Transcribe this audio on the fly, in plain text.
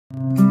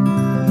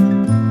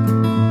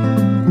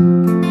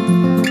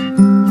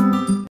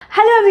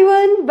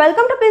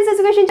Welcome to Prince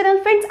education channel.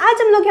 Friends,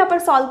 आज हम लोग यहाँ पर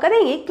सॉल्व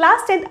करेंगे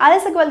क्लास 10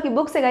 आर.एस. अग्रवाल की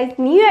बुक से गाइस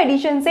न्यू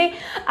एडिशन से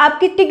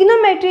आपकी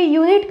ट्रिग्नोमेट्री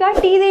यूनिट का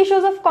T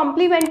ratios of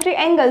complementary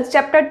angles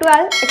chapter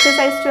 12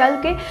 exercise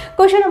 12 के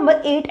question number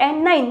 8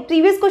 and 9।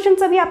 Previous question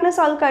सभी आपने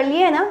सॉल्व कर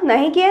लिए है ना,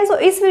 नहीं किया है? सो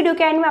इस वीडियो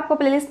के एंड में आपको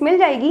प्लेलिस्ट मिल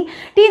जाएगी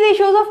T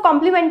ratios of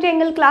complementary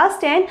angle class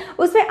 10।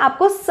 उसमें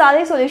आपको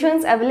सारे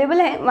सोल्यूशंस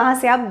अवेलेबल हैं, वहाँ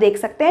से आप देख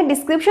सकते हैं।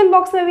 डिस्क्रिप्शन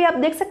बॉक्स में भी आप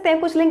देख सकते हैं,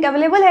 कुछ लिंक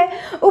अवेलेबल है।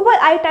 ऊपर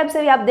आई टैब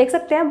से भी आप देख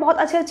सकते हैं, बहुत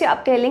अच्छे अच्छे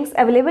आपके लिंक्स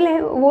अवेलेबल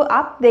हैं, वो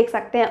आप देख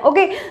सकते हैं।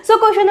 ओके, सो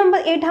क्वेश्चन नंबर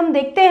 8 हम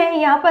देखते हैं।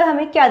 यहाँ पर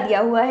हमें क्या दिया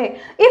हुआ है,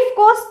 if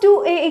cos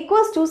 2a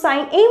equals to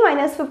sin a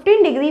minus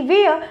 15 degree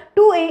where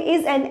 2a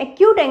is an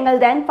acute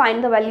angle then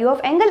find the value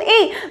of angle a।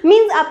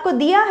 Means आपको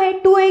दिया है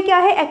 2a क्या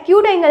है,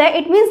 acute angle है,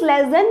 it means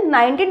less than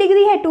 90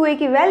 degree है 2a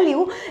की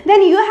value,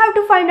 then you have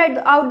to find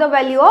out the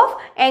value of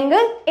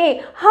angle a।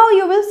 How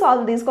you will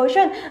solve this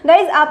question?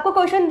 Guys आपको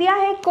question दिया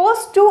है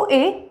cos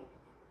 2a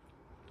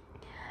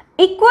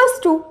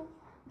equals to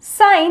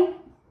sin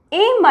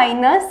a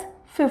minus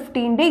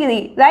 15 degree,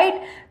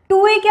 right.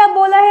 2a क्या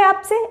बोला है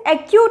आपसे,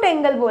 acute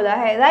angle बोला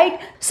है, right.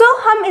 सो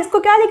हम इसको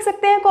क्या लिख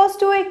सकते हैं, cos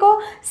 2a को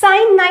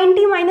sin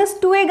 90 माइनस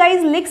 2a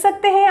गाइज लिख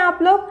सकते हैं आप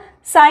लोग,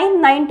 sin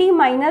 90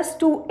 माइनस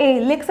 2a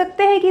लिख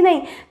सकते हैं कि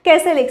नहीं?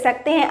 कैसे लिख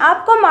सकते हैं?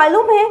 आपको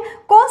मालूम है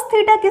cos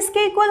थीटा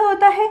किसके इक्वल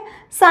होता है,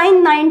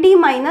 sin 90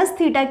 माइनस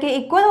थीटा के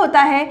इक्वल होता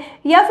है,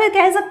 या फिर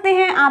कह सकते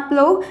हैं आप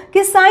लोग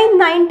कि sin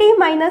 90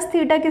 माइनस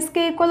थीटा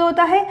किसके इक्वल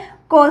होता है,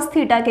 cos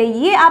थीटा के।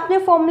 ये आपने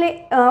फॉर्मूले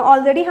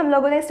ऑलरेडी हम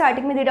लोगों ने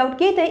स्टार्टिंग में रीड आउट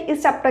किए थे।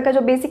 इस चैप्टर का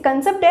जो बेसिक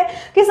कंसेप्ट है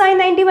कि sin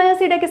 90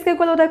 माइनस थीटा किसके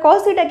इक्वल होता है,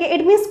 cos थीटा के।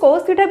 इट मीन्स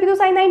cos थीटा भी तो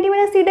sin 90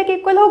 माइनस थीटा के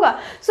इक्वल होगा।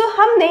 सो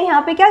हमने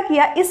यहाँ पे क्या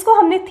किया, इसको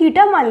हमने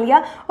थीटा मान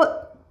लिया और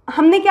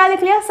हमने क्या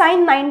लिख लिया,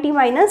 sin 90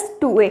 minus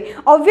 2a।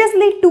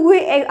 Obviously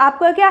 2a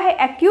आपका क्या है,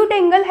 एक्यूट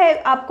एंगल है,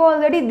 आपको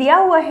ऑलरेडी दिया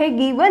हुआ है,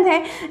 गिवन है।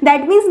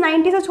 दैट मीन्स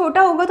 90 से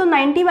छोटा होगा तो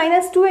 90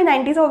 माइनस 2a,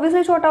 90 से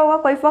ऑब्वियसली छोटा होगा,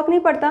 कोई फर्क नहीं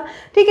पड़ता,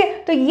 ठीक है।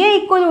 तो ये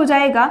इक्वल हो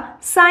जाएगा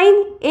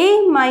sin a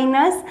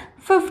माइनस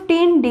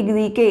 15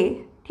 डिग्री के,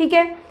 ठीक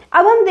है।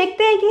 अब हम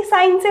देखते हैं कि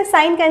साइन से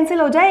साइन कैंसिल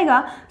हो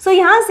जाएगा। सो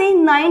यहाँ से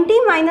 90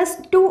 माइनस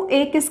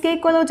 2a किसके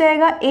इक्वल हो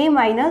जाएगा, a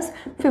माइनस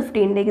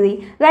 15 डिग्री,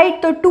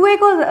 राइट। तो 2a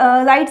को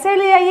राइट साइड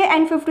ले आइए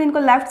एंड 15 को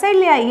लेफ्ट साइड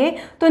ले आइए,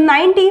 तो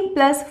 90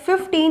 plus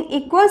 15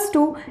 equals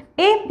to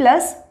a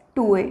plus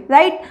 2a,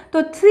 right.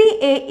 तो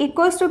 3a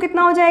इक्वल्स टू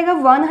कितना हो जाएगा,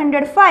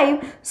 105।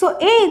 सो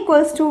a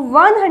इक्वल्स टू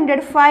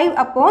 105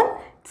 अपॉन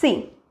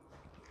 3,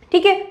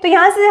 ठीक है। तो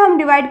यहाँ से हम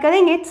डिवाइड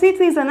करेंगे, 3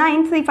 3 =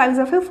 9, 3 5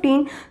 =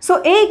 15। सो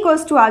a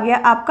इक्वल्स टू आ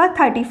गया आपका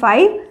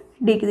 35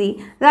 डिग्री,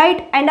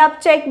 राइट। एंड आप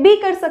चेक भी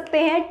कर सकते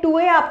हैं,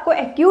 2a आपको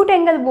एक्यूट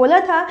एंगल बोला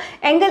था,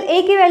 एंगल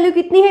a की वैल्यू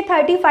कितनी है,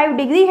 35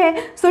 डिग्री है।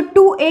 सो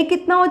 2a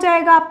कितना हो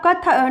जाएगा आपका,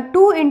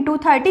 2 ×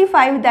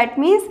 35, that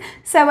means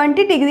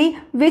 70 degree,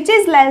 which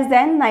is less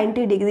than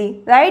 90 degree,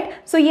 right.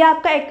 सो ये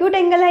आपका एक्यूट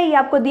एंगल है, ये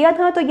आपको दिया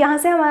था, तो यहाँ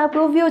से हमारा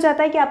प्रूफ भी हो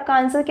जाता है कि आपका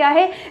आंसर क्या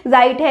है,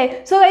 राइट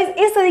है। सो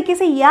इस तरीके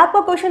से ये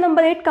आपका क्वेश्चन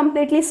नंबर 8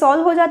 कंप्लीटली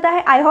सॉल्व हो जाता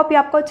है। आई होप ये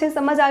आपको अच्छे से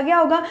समझ आ गया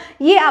होगा।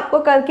 ये आपको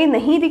करके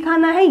नहीं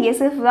दिखाना है, ये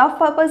सिर्फ रफ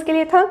पर्पज़ के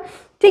लिए था,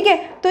 ठीक है।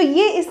 तो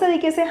ये इस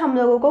तरीके से हम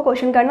लोगों को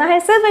क्वेश्चन करना है,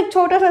 सिर्फ एक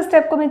छोटा सा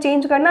स्टेप को हमें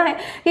चेंज करना है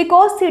कि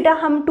cos थीटा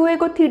हम 2a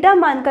को थीटा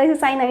मानकर इसे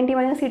sin 90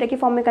 माइनस थीटा की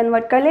फॉर्म में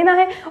कन्वर्ट कर लेना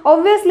है।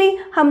 ऑब्वियसली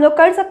हम लोग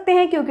कर सकते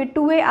हैं क्योंकि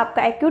 2a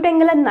आपका एक्यूट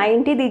एंगल है,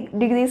 90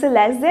 डिग्री से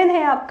लेस देन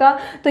है आपका,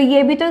 तो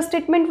ये भी तो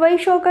स्टेटमेंट वही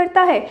शो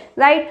करता है,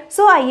 राइट।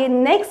 सो आइए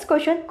नेक्स्ट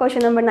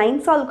क्वेश्चन नंबर 9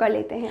 सॉल्व कर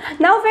लेते हैं।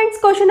 Now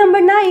friends, question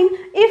number 9,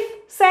 if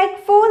sec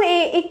 4a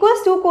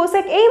equals to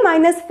cosec a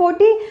minus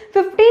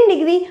 15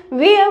 degree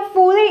where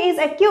 4a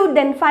is acute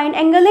then find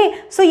angle a।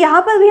 सो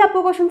यहाँ पर भी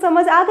आपको क्वेश्चन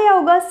समझ आ गया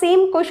होगा।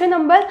 सेम क्वेश्चन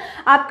नंबर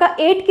आपका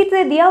 8 की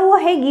तरह दिया हुआ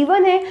है,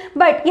 गिवन है,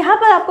 बट यहाँ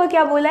पर आपको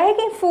क्या बोला है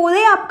कि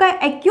 4a आपका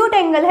एक्यूट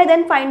एंगल है,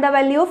 then find the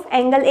value of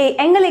angle a।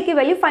 Angle a की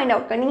वैल्यू फाइंड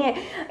आउट करनी है।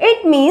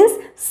 इट मीन्स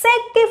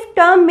sec के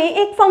टर्म में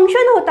एक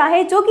फंक्शन होता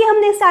है जो कि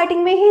हमने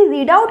स्टार्टिंग में ही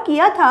रीड आउट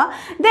किया था,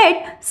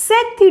 दैट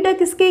sec थीटा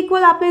किसके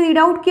इक्वल आपने रीड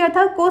आउट किया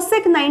था,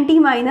 cosec 90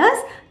 माइनस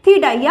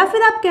थीटा, या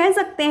फिर आप कह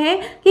सकते हैं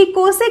कि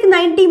cosec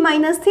 90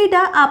 माइनस थीटा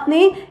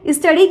आपने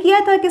स्टडी किया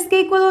था, किसके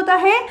इक्वल होता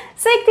है,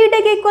 sec थीटा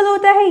के इक्वल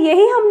होता है,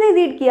 यही हमने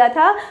रीड किया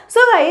था।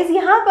 सो गाइज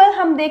यहाँ पर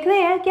हम देख रहे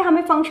हैं कि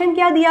हमें फंक्शन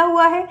क्या दिया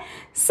हुआ है,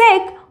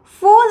 sec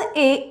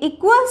 4a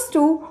equals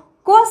to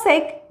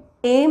cosec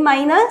a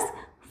minus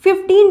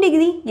 15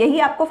 degree, यही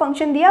आपको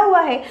फंक्शन दिया हुआ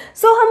है।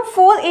 सो हम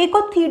 4a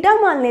को थीटा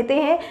मान लेते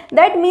हैं,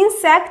 दैट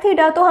मीन्स sec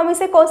थीटा, तो हम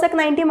इसे cosec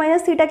 90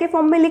 माइनस थीटा के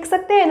फॉर्म में लिख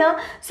सकते हैं ना।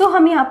 सो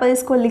हम यहाँ पर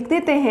इसको लिख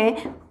देते हैं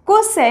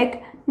cosec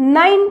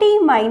 90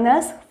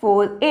 minus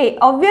 4a।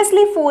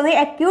 Obviously 4a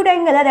acute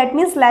angle है, दैट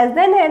मीन्स लेस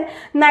देन है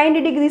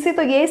 90 डिग्री से,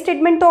 तो ये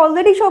स्टेटमेंट तो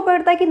ऑलरेडी शो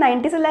करता है कि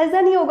 90 से लेस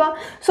देन ही होगा।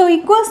 सो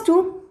equals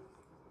to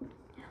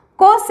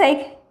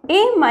cosec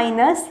a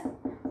minus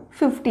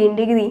 15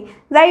 degree,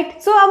 right.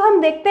 सो अब हम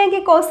देखते हैं कि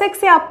कोसेक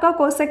से आपका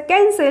cosec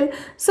cancel,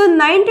 so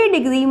 90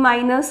 degree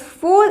minus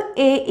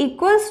 4a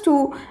equals to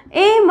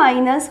a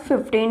minus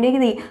 15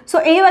 degree. So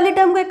a वाले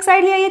टर्म को एक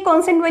साइड ले आइए,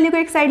 कॉन्स्टेंट वैल्यू को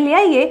एक साइड ले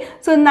आइए।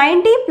 सो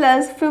 90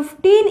 प्लस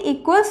 15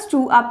 इक्वल्स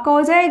टू आपका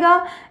हो जाएगा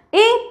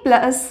a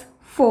plus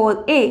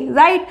 4a,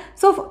 right.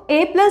 So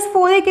a plus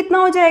 4a कितना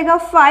हो जाएगा,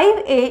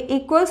 5a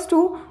equals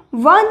to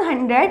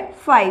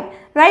 105,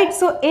 right?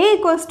 So a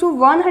equals to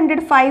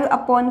 105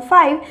 upon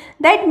 5,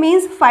 that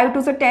means 5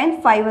 2 से 10,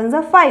 5 1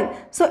 से 5.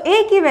 So a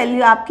की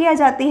वैल्यू आपकी आ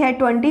जाती है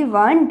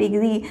 21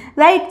 डिग्री,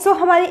 राइट। सो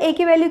हमारी a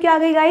की वैल्यू क्या आ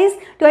गई गाइस,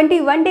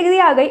 21 डिग्री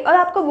आ गई। और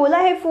आपको बोला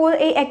है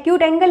 4a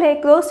एक्यूट एंगल है,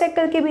 क्रॉस चेक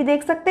करके भी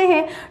देख सकते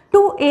हैं।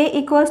 2a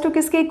इक्वल्स टू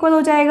किसके इक्वल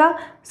हो जाएगा,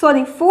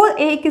 सॉरी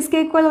 4a किसके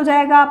इक्वल हो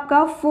जाएगा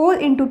आपका,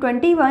 4 इंटू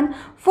 21,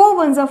 4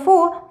 1 ज़ा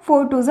 4,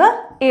 4 2 ज़ा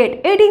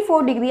 8,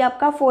 84 डिग्री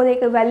आपका 4a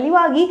की वैल्यू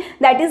आ गई,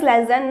 that is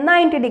less than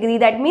 90 degree.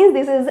 That means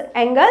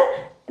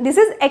this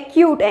is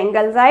acute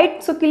angle,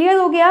 right. So clear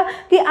हो गया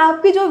कि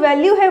आपकी जो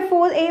वैल्यू है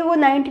 4a वो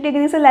 90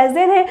 डिग्री से लेस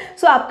देन है।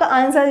 सो आपका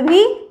आंसर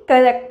भी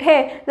करेक्ट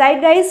है,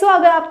 राइट गाइस। सो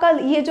अगर आपका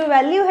ये जो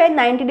वैल्यू है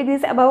 90 डिग्री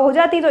से अबव हो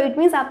जाती तो इट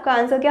मीन्स आपका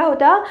आंसर क्या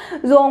होता,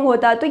 रॉन्ग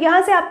होता। तो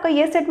यहाँ से आपका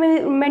ये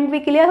स्टेटमेंट भी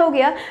क्लियर हो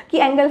गया कि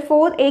एंगल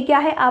 4a क्या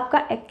है,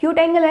 आपका एक्यूट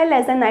एंगल है,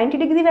 लेस देन 90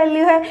 डिग्री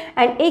वैल्यू है,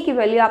 एंड a की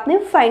वैल्यू आपने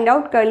फाइंड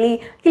आउट कर ली।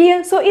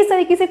 क्लियर। सो इस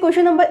तरीके से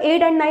क्वेश्चन नंबर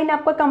 8 एंड 9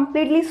 आपका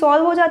कंप्लीटली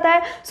सॉल्व हो जाता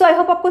है। सो आई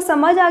होप आपको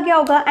समझ आ गया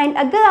होगा। एंड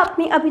अगर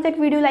आपने अभी तक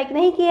वीडियो लाइक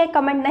नहीं किया है,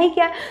 कमेंट नहीं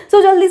किया है,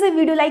 सो जल्दी से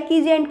वीडियो लाइक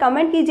कीजिए एंड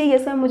कमेंट कीजिए, ये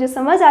सब मुझे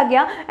समझ आ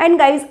गया। एंड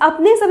गाइज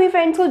अपने सभी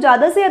फ्रेंड्स को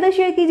ज़्यादा से ज़्यादा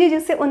शेयर कीजिए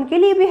जिससे उनके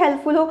लिए भी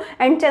हेल्पफुल हो।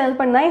 एंड चैनल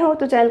पर नए हो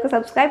तो चैनल को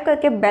सब्सक्राइब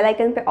करके बेल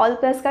आइकन पे ऑल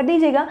प्रेस कर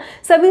दीजिएगा।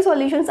 सभी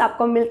सॉल्यूशंस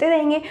आपको मिलते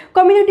रहेंगे।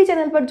 कम्युनिटी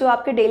चैनल पर जो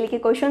आपके डेली के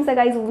क्वेश्चंस है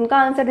गाइज, उनका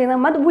आंसर देना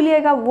मत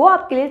भूलिएगा, वो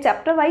आपके लिए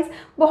चैप्टर वाइज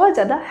बहुत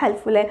ज़्यादा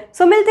हेल्पफुल है।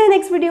 सो मिलते हैं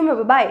नेक्स्ट वीडियो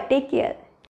में, बाय, टेक केयर।